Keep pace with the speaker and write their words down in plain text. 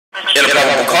In a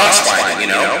probable cause finding,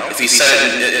 if he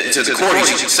said it to the court, he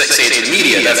should say it to the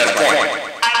media. That's my point.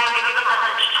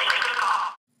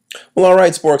 Well, all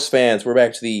right, sports fans, we're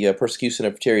back to the persecution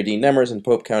of Terry Dean Nemmers in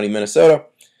Pope County, Minnesota.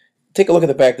 Take a look at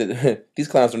the fact that these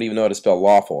clowns don't even know how to spell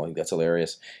lawful. I think that's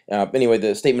hilarious. Anyway,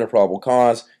 the statement of probable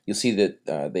cause, you'll see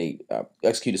that they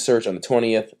execute a search on the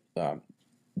 20th,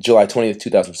 July 20th,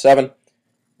 2007.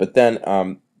 But then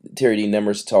Terry Dean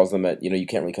Nemmers tells them that, you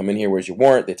can't really come in here. Where's your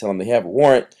warrant? They tell them they have a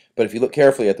warrant. But if you look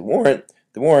carefully at the warrant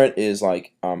is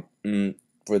like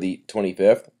for the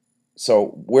 25th. So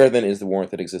where then is the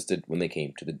warrant that existed when they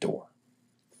came to the door?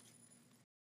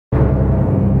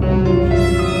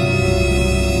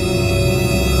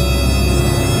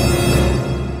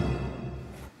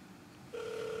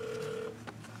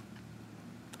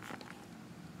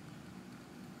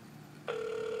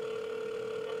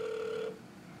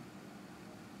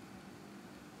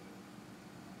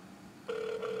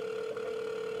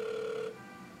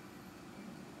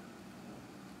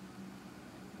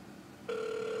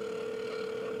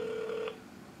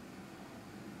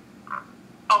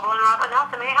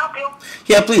 May I help you?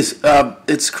 Yeah, please.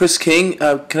 It's Chris King.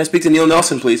 Can I speak to Neil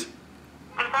Nelson, please?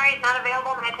 I'm sorry, he's not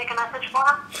available. May I take a message for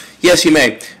him? Yes, you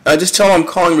may. Just tell him I'm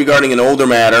calling regarding an older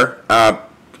matter.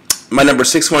 My number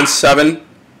is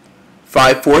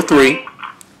 617-543.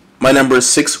 My number is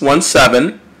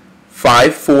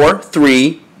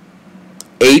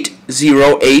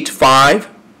 617-543-8085.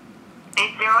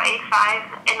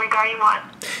 And regarding what?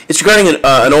 It's regarding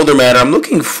an older matter. I'm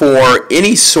looking for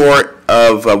any sort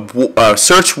of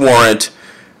search warrant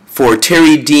for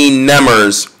Terry Dean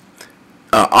Nemmers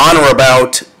on or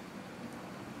about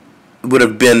would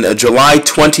have been July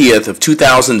 20th of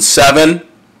 2007. And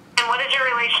what is your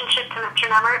relationship to Mr.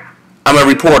 Nemmers? I'm a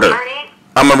reporter.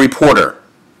 I'm a reporter.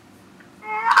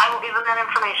 I will give him that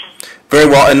information. Very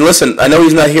well. And listen, I know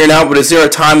he's not here now, but is there a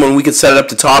time when we could set it up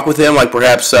to talk with him, like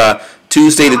perhaps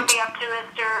Tuesday? It would be up to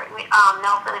Mr.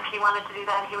 Nelson. If he wanted to do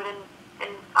that, he would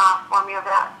inform you of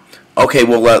that. Okay,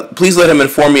 well, please let him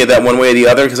inform me of that one way or the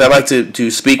other, because I'd like to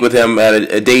speak with him at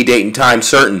a day, date, and time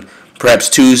certain. Perhaps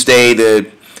Tuesday the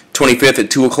 25th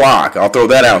at 2 o'clock. I'll throw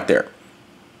that out there.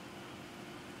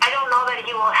 I don't know that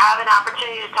he will have an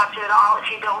opportunity to talk to you at all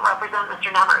if you don't represent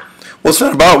Mr. Nemmers. Well, it's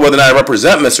not about whether or not I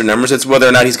represent Mr. Nemmers. It's whether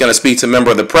or not he's going to speak to a member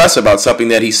of the press about something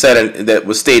that he said and that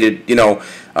was stated, in a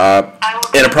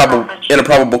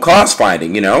probable cause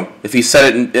finding. If he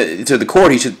said it to the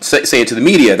court, he should say it to the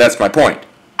media. That's my point.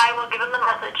 I will give him the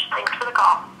message. Thanks for the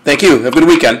call. Thank you. Have a good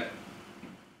weekend.